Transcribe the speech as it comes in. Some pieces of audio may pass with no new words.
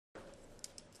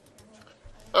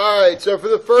Alright, so for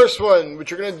the first one, what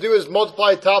you're going to do is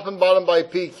multiply top and bottom by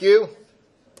PQ.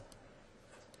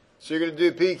 So you're going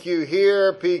to do PQ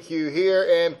here,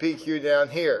 and PQ down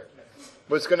here.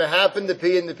 What's going to happen, the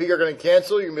P and the P are going to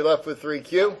cancel. You're going to be left with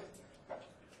 3Q.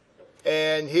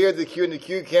 And here, the Q and the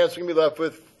Q cancel. You're going to be left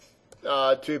with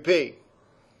 2P.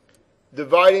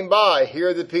 Dividing by,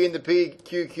 here the P and the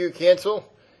Q cancel.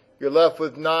 You're left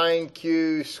with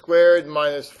 9Q squared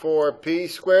minus 4P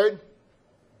squared.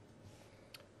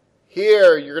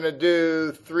 Here, you're going to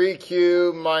do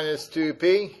 3Q minus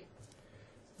 2P.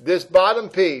 This bottom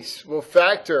piece will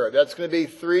factor. That's going to be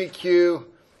 3Q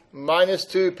minus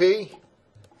 2P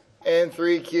and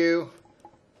 3Q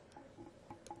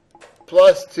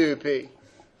plus 2P.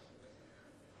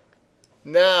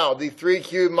 Now, the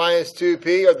 3Q minus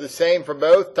 2P are the same for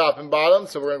both, top and bottom,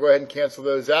 so we're going to go ahead and cancel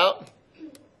those out.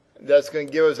 That's going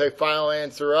to give us a final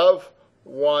answer of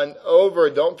 1 over,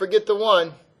 don't forget the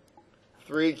 1,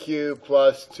 3Q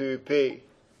plus 2P.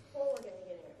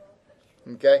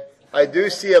 Okay? I do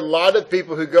see a lot of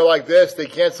people who go like this. They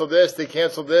cancel this, and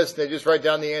they just write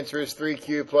down the answer is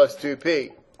 3Q plus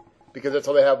 2P because that's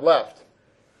all they have left.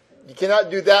 You cannot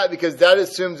do that because that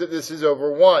assumes that this is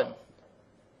over 1.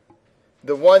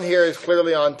 The 1 here is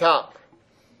clearly on top.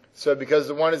 So because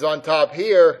the 1 is on top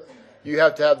here, you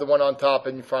have to have the 1 on top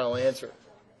in your final answer.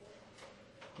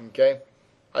 Okay?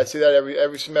 I see that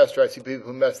every semester. I see people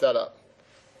who mess that up.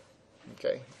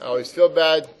 Okay? I always feel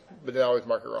bad, but then I always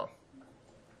mark it wrong.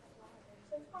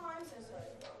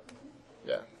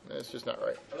 Yeah, it's just not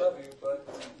right. I love you, but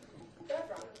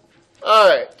all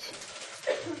right.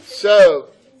 So,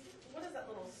 what is that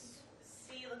little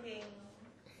C looking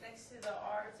next to the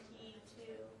R key 2?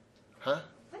 huh?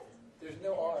 there's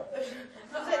no R.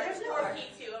 There's no R key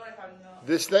 2. What am I talking about?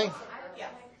 This thing? Yeah.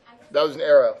 That was an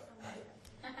arrow.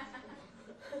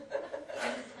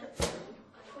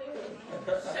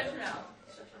 Shut your mouth.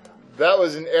 That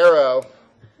was an arrow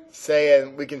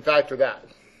saying we can factor that.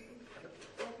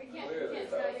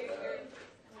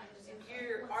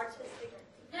 You're artistic.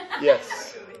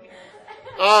 Yes.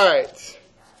 All right.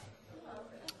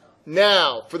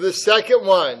 Now, for the second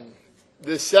one,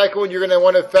 you're going to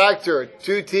want to factor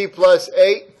 2t plus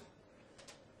 8.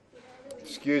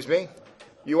 Excuse me.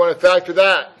 You want to factor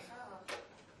that.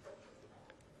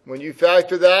 When you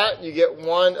factor that, you get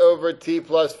 1 over t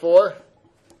plus 4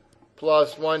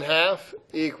 plus 1/2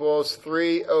 equals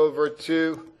 3 over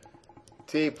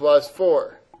 2t plus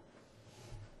 4.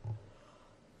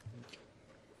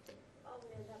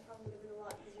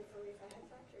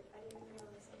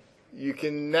 You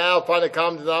can now find a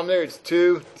common denominator. It's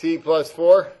 2t plus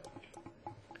 4,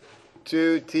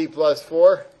 2t plus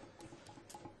 4,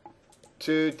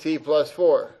 2t plus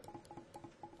 4.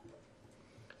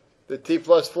 The t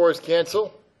plus 4's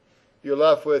cancel. You're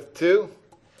left with 2.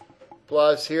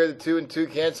 Plus here the 2 and 2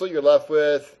 cancel. You're left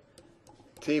with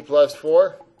t plus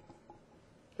 4.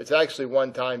 It's actually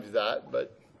 1 times that,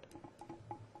 but.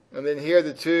 And then here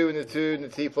the 2 and the 2 and the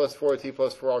t plus 4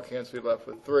 all cancel. You're left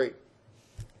with 3.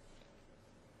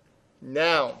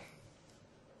 Now,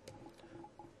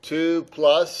 2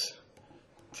 plus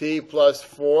t plus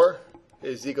 4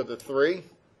 is equal to 3.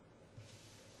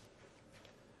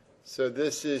 So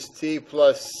this is t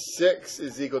plus 6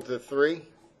 is equal to 3.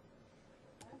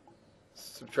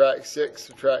 Subtract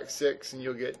 6, and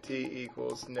you'll get t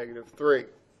equals -3.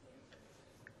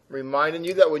 Reminding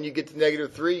you that when you get to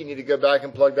 -3, you need to go back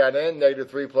and plug that in.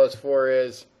 -3 plus 4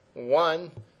 is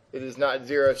 1. It is not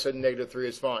 0, so -3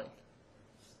 is fine.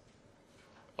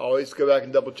 Always go back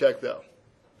and double check though.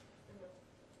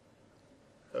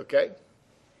 Okay?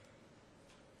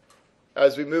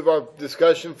 As we move our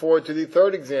discussion forward to the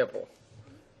third example.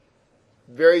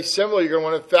 Very similar, you're going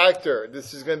to want to factor.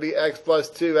 This is going to be x plus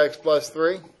 2, x plus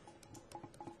 3.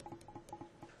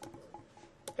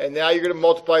 And now you're going to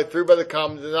multiply through by the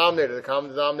common denominator. The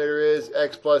common denominator is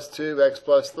x plus 2, x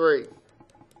plus 3.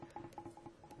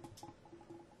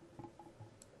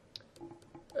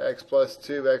 X plus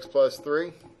 2, x plus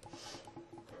 3.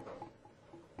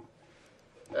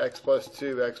 X plus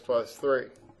 2, x plus 3.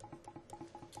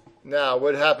 Now,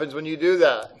 what happens when you do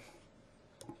that?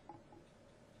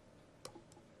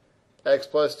 X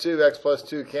plus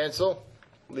 2 cancel,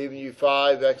 leaving you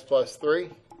 5x plus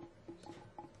 3.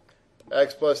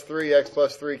 X plus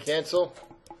 3 cancel,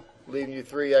 leaving you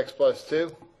 3x plus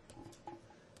 2.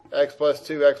 X plus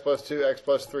 2, x plus 2, x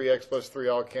plus 3, x plus 3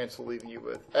 all cancel, leaving you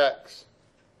with x.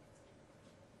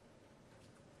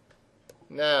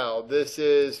 Now, this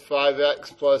is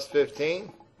 5x plus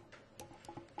 15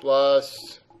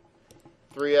 plus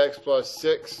 3x plus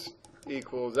 6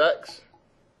 equals x.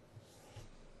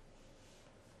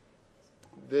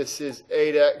 This is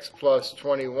 8x plus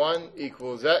 21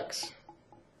 equals x.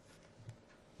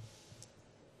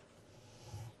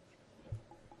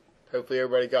 Hopefully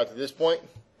everybody got to this point.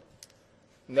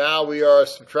 Now we are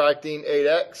subtracting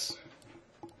 8x.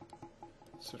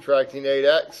 Subtracting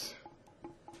 8x.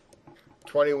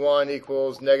 21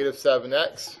 equals negative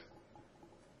 7x.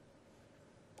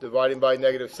 Dividing by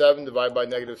negative 7, divide by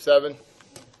negative 7.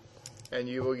 And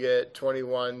you will get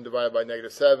 21 divided by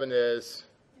negative 7 is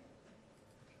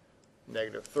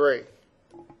negative 3.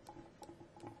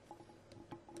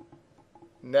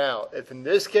 Now, if in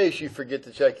this case you forget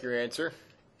to check your answer,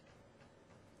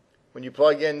 when you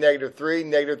plug in negative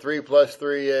 3 plus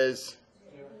 3 is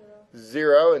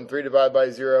 0, and 3 divided by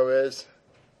 0 is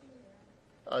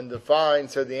undefined,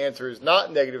 so the answer is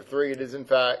not negative 3, it is in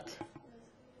fact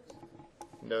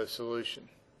no solution.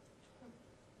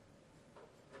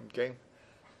 Okay?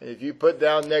 And if you put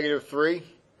down negative 3,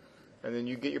 and then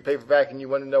you get your paper back and you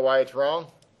want to know why it's wrong,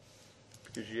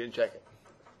 because you didn't check it.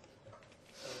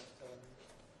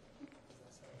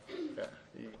 Yeah,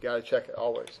 you got to check it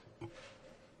always.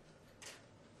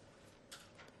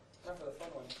 Time for the fun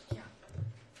one.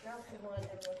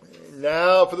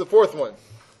 Now for the fourth one.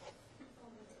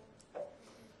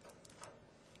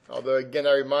 Although, again,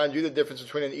 I remind you the difference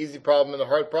between an easy problem and a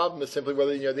hard problem is simply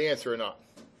whether you know the answer or not.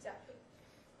 Exactly.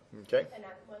 Okay? And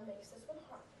that one makes this one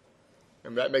hard.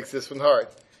 And that makes this one hard.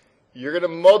 You're going to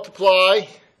multiply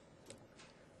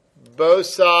both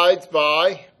sides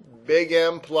by big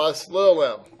M plus little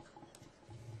m.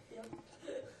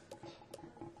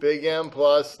 Big M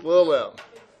plus little m.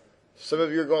 Some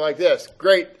of you are going like this.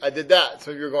 Great, I did that.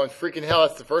 Some of you are going, freaking hell,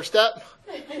 that's the first step?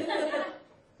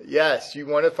 Yes, you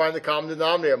want to find the common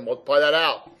denominator. Multiply that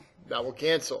out. That will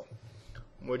cancel.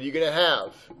 What are you going to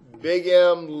have? Big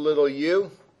M little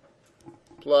u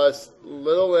plus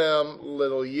little m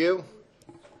little u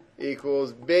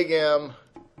equals big M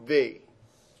v.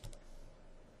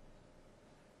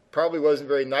 Probably wasn't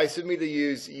very nice of me to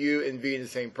use u and v in the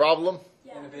same problem.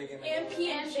 Yeah. And a big M. And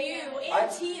P and Q I-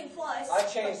 and T and plus. I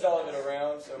changed all of it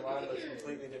around, so mine looks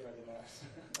completely different than ours.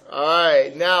 All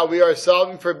right, now we are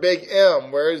solving for big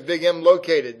M. Where is big M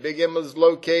located? Big M is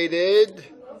located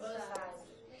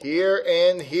here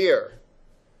and here.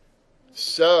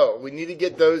 So we need to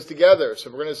get those together. So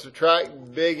we're going to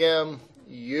subtract big M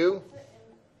u.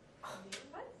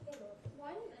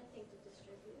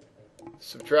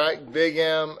 Subtract big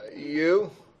M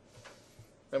u.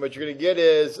 And what you're going to get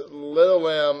is little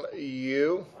m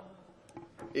u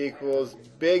equals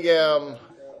big M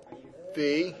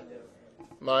v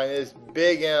minus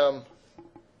big M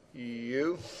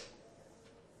u.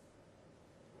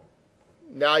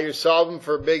 Now you're solving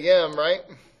for big M, right?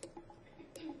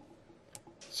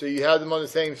 So you have them on the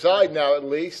same side now at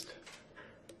least.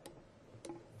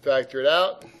 Factor it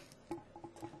out.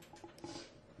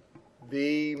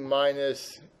 B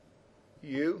minus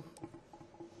u.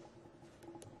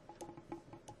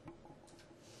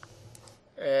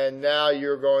 And now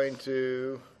you're going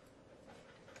to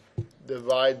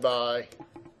divide by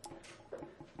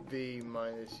v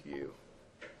minus u.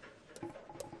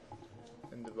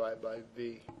 And divide by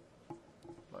v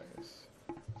minus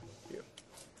u.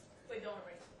 Wait, don't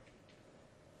erase.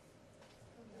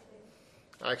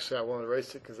 Actually, I won't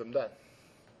erase it because I'm done.